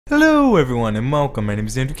Hello everyone and welcome, my name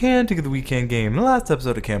is Andrew Can, to the WeKanGame. In the last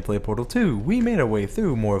episode of Can't Play Portal 2, we made our way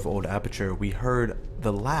through more of old Aperture. We heard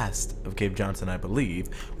the last of Cave Johnson, I believe.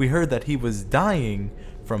 We heard that he was dying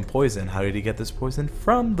from poison. How did he get this poison?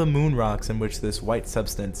 From the moon rocks in which this white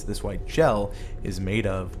substance, this white gel, is made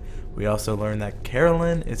of. We also learned that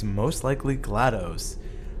Carolyn is most likely GLaDOS.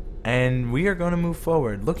 And we are going to move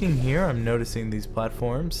forward. Looking here, I'm noticing these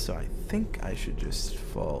platforms, so I think I should just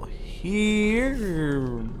fall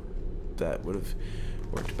here. That would have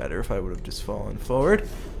worked better if I would have just fallen forward.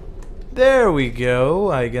 There we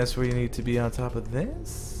go. I guess we need to be on top of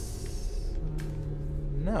this.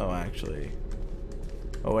 No, actually.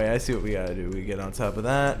 Oh wait, I see what we gotta do. We get on top of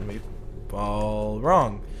that and we fall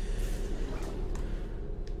wrong.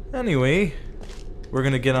 Anyway, we're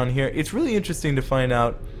gonna get on here. It's really interesting to find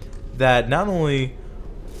out that not only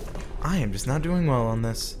I am just not doing well on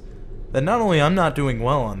this, that not only I'm not doing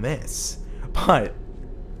well on this, but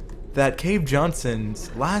that Cave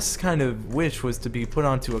Johnson's last kind of wish was to be put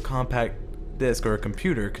onto a compact disc or a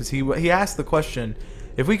computer, because he asked the question,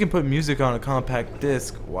 if we can put music on a compact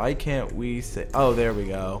disc, why can't we say, oh, there we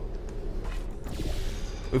go.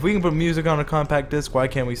 If we can put music on a compact disc, why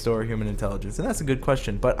can't we store human intelligence? And that's a good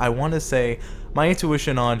question, but I want to say my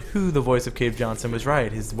intuition on who the voice of Cave Johnson was right.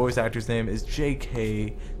 His voice actor's name is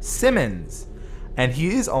J.K. Simmons, and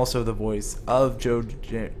he is also the voice of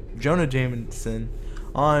Jonah Jameson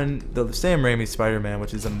on the Sam Raimi Spider-Man,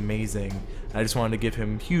 which is amazing. I just wanted to give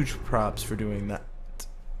him huge props for doing that.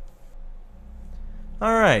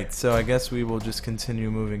 Alright, so I guess we will just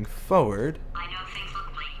continue moving forward. I know things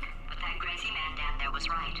look bleak, but that crazy man down there was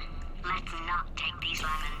right. Let's not take these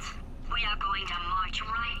lemons. We are going to march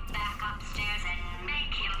right back upstairs and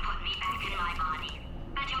make him put me back in my body.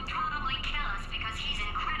 And he'll probably kill us because he's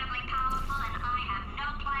incredibly powerful and I have no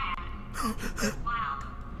plan. Well,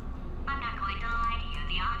 I'm not going to lie to you.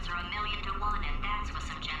 The odds are 1,000,000 to 1, and that's with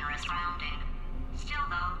some generous rounding. Still,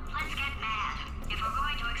 though, let's get mad. If we're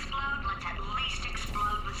going to explode, let's at least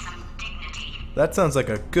explode with some dignity. That sounds like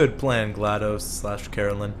a good plan, GLaDOS /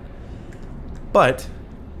 Carolyn. But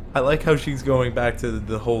I like how she's going back to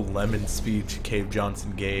the whole lemon speech Cave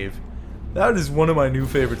Johnson gave. That is one of my new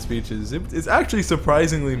favorite speeches. It's actually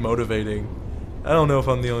surprisingly motivating. I don't know if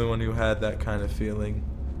I'm the only one who had that kind of feeling.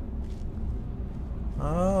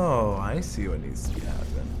 Oh, I see what needs to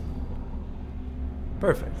happen.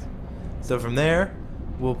 Perfect. So from there,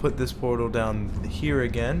 we'll put this portal down here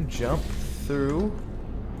again, jump through,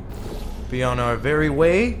 be on our very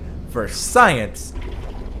way for science.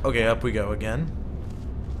 Okay, up we go again.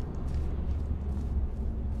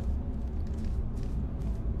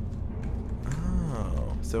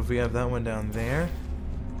 Oh, so if we have that one down there,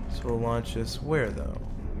 this will launch us where though?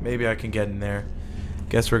 Maybe I can get in there.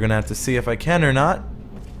 Guess we're gonna have to see if I can or not.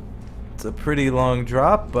 It's a pretty long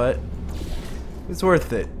drop, but it's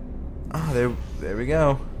worth it. Ah, there we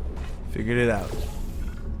go. Figured it out.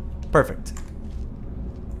 Perfect.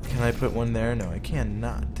 Can I put one there? No, I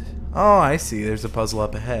cannot. Oh, I see. There's a puzzle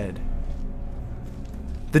up ahead.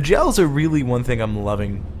 The gels are really one thing I'm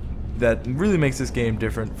loving that really makes this game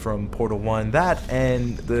different from Portal 1. That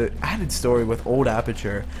and the added story with old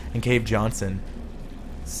Aperture and Cave Johnson.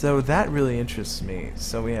 So that really interests me.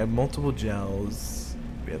 So we have multiple gels.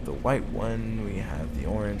 We have the white one, we have the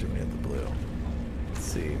orange, and we have the blue. Let's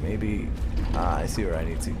see, maybe... I see where I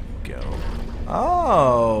need to go.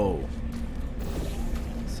 Oh!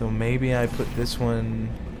 So maybe I put this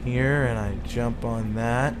one here and I jump on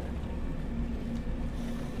that.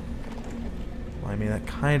 Well, I mean, that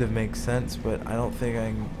kind of makes sense, but I don't think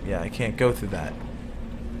I can... Yeah, I can't go through that.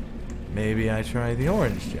 Maybe I try the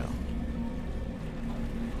orange gel.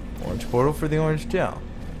 Orange portal for the orange gel.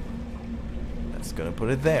 That's gonna put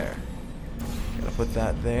it there. Gotta put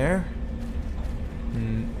that there.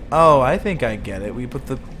 Oh, I think I get it. We put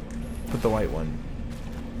the white one.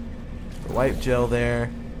 The white gel there.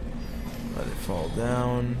 Let it fall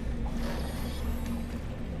down.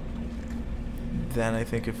 Then I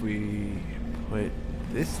think if we put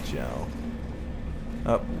this gel.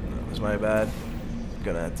 Oh, that was my bad.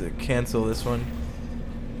 Gonna have to cancel this one.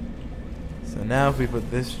 So now if we put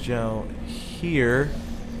this gel here,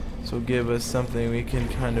 this will give us something we can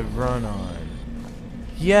kind of run on.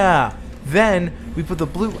 Yeah! Then we put the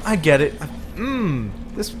blue. I get it.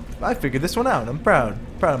 I figured this one out. I'm proud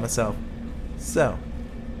of myself. So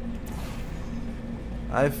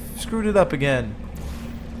I've screwed it up again.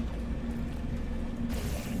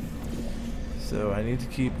 So I need to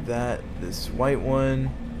keep this white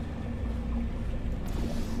one.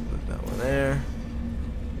 Put that one there.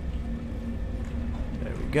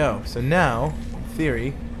 There we go. So now, in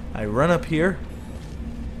theory, I run up here,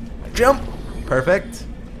 I jump, perfect,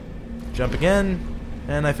 Jump again,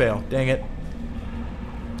 and I fail. Dang it.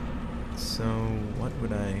 So, what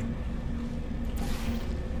would I...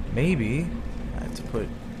 Maybe I have to put...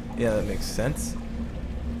 Yeah, that makes sense.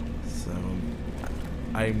 So,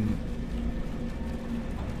 I'm...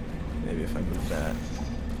 Maybe if I move that...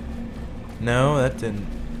 No, that didn't...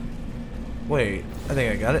 Wait, I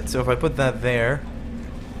think I got it. So if I put that there,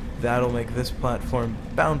 that'll make this platform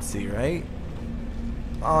bouncy, right?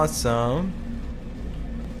 Awesome.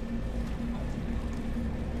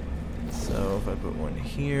 So if I put one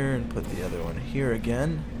here and put the other one here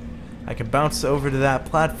again, I can bounce over to that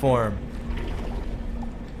platform.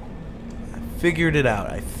 I figured it out.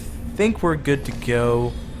 I think we're good to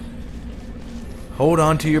go. Hold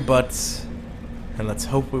on to your butts, and let's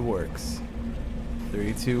hope it works.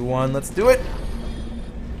 3, 2, 1, let's do it!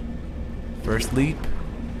 First leap.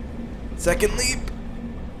 Second leap!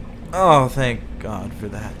 Oh, thank God for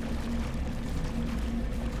that.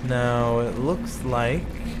 Now, it looks like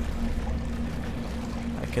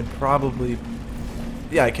I can probably...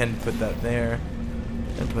 Yeah, I can put that there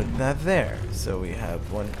and put that there. So we have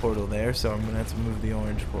one portal there, so I'm going to have to move the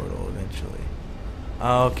orange portal eventually.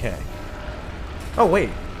 Okay. Oh,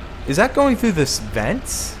 wait. Is that going through this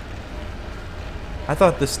vents? I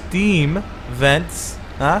thought the steam vents...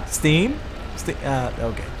 Huh? Steam?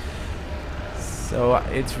 Okay. So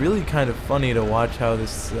it's really kind of funny to watch how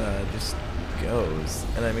this just goes.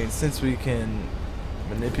 And I mean, since we can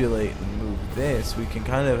manipulate and move this, we can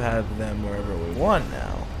kind of have them wherever we want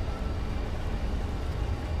now.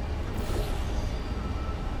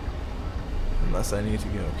 Unless I need to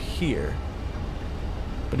go here.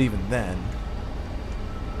 But even then...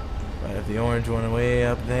 If I have the orange one way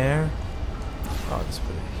up there... I'll just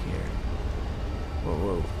put it here. Whoa,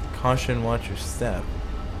 whoa. Caution, watch your step.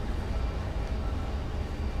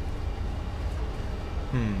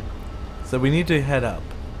 So we need to head up.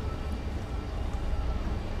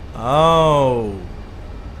 Oh.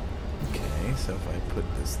 Okay, so if I put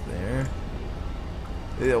this there.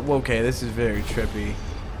 Okay, this is very trippy.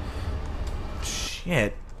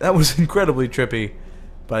 Shit. That was incredibly trippy.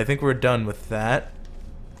 But I think we're done with that.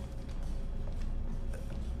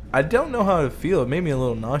 I don't know how to feel. It made me a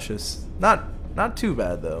little nauseous. Not too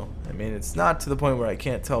bad though. I mean, it's not to the point where I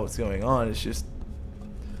can't tell what's going on. It's just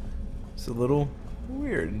it's a little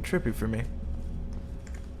weird and trippy for me.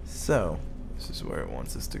 So, this is where it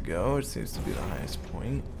wants us to go. It seems to be the highest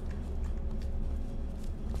point.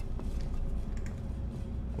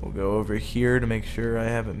 We'll go over here to make sure I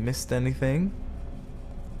haven't missed anything.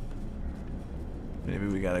 Maybe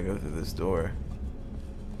we gotta go through this door.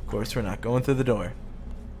 Of course, we're not going through the door.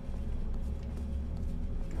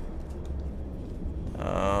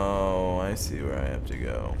 Oh, I see where I have to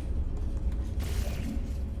go.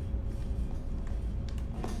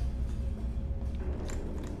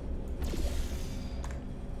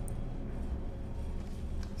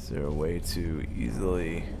 Is there a way to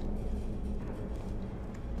easily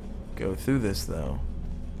go through this, though?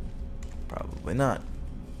 Probably not.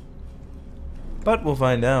 But we'll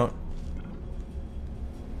find out.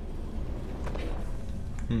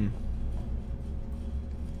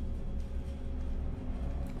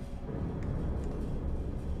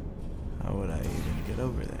 How would I even get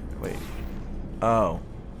over there? Wait. Oh.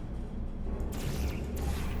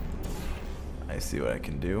 I see what I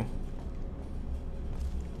can do.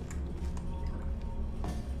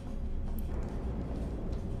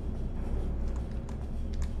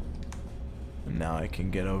 And now I can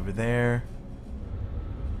get over there.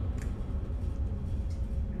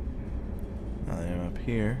 Now that I'm up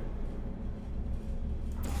here.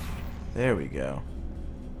 There we go.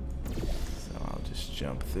 I'll just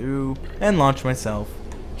jump through and launch myself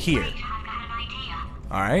here. Wait, I've got an idea.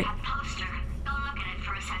 Alright. That poster. Go look at it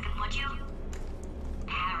for a second, would you?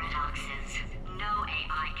 Paradoxes. No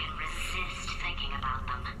AI can resist thinking about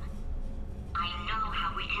them. I know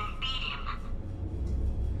how we can beat him.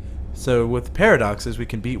 So with paradoxes, we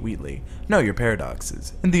can beat Wheatley. Know your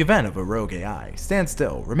paradoxes. In the event of a rogue AI, stand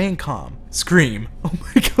still, remain calm, scream. Oh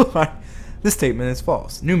my god. This statement is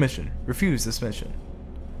false. New mission. Refuse this mission.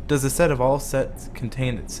 Does the set of all sets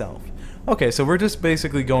contain itself? Okay, so we're just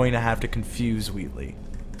basically going to have to confuse Wheatley.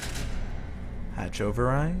 Hatch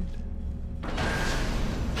override?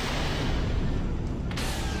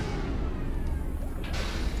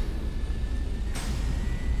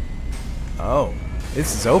 Oh,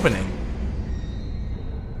 this is opening.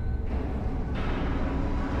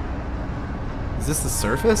 Is this the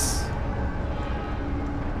surface?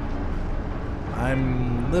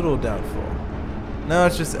 I'm little doubtful. No,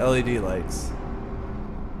 it's just LED lights.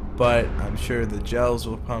 But I'm sure the gels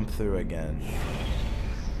will pump through again.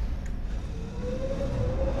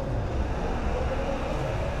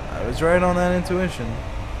 was right on that intuition.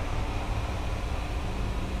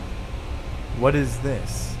 What is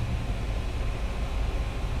this?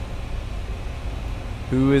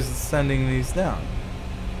 Who is sending these down?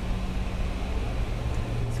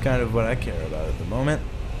 It's kind of what I care about at the moment.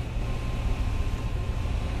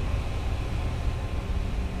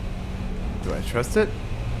 Do I trust it?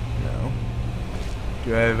 No.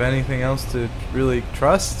 Do I have anything else to really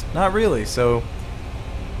trust? Not really, so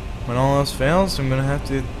when all else fails, I'm gonna have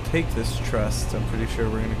to take this trust. I'm pretty sure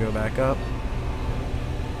we're gonna go back up.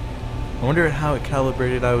 I wonder how it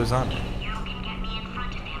calibrated I was on it. If you can get me in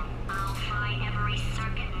front of him, I'll fry every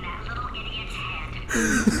circuit in that little idiot's head.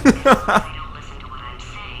 If I don't listen to what I'm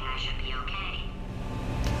saying, I should be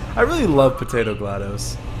okay. I really love Potato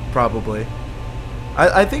GLaDOS, probably.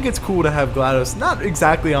 I think it's cool to have GLaDOS not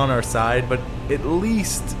exactly on our side, but at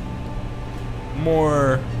least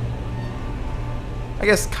more, I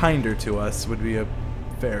guess, kinder to us would be a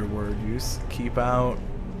fair word use. Keep out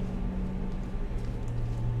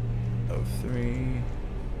of 3. Okay,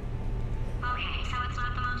 so it's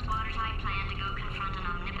not the most watertight plan to go confront an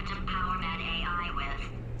omnipotent power-mad AI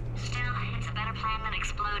with. Still, it's a better plan than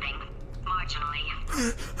exploding.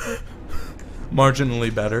 Marginally.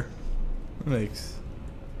 Marginally better. Thanks.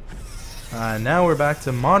 Now we're back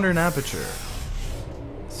to modern Aperture.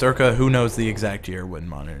 Circa, who knows the exact year when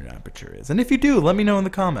modern Aperture is? And if you do, let me know in the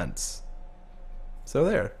comments. So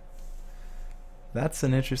there. That's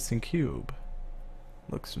an interesting cube.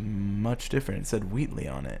 Looks much different. It said Wheatley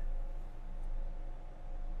on it.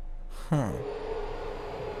 Huh.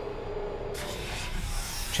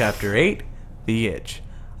 Chapter 8, The Itch.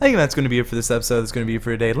 I think that's going to be it for this episode. That's going to be it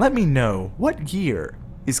for today. Let me know, what year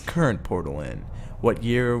is current Portal in? What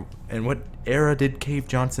year and what era did Cave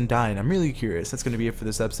Johnson die? And I'm really curious. That's going to be it for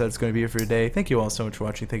this episode. It's going to be it for today. Thank you all so much for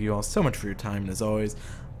watching. Thank you all so much for your time. And as always,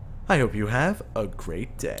 I hope you have a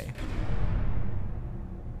great day.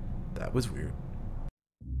 That was weird.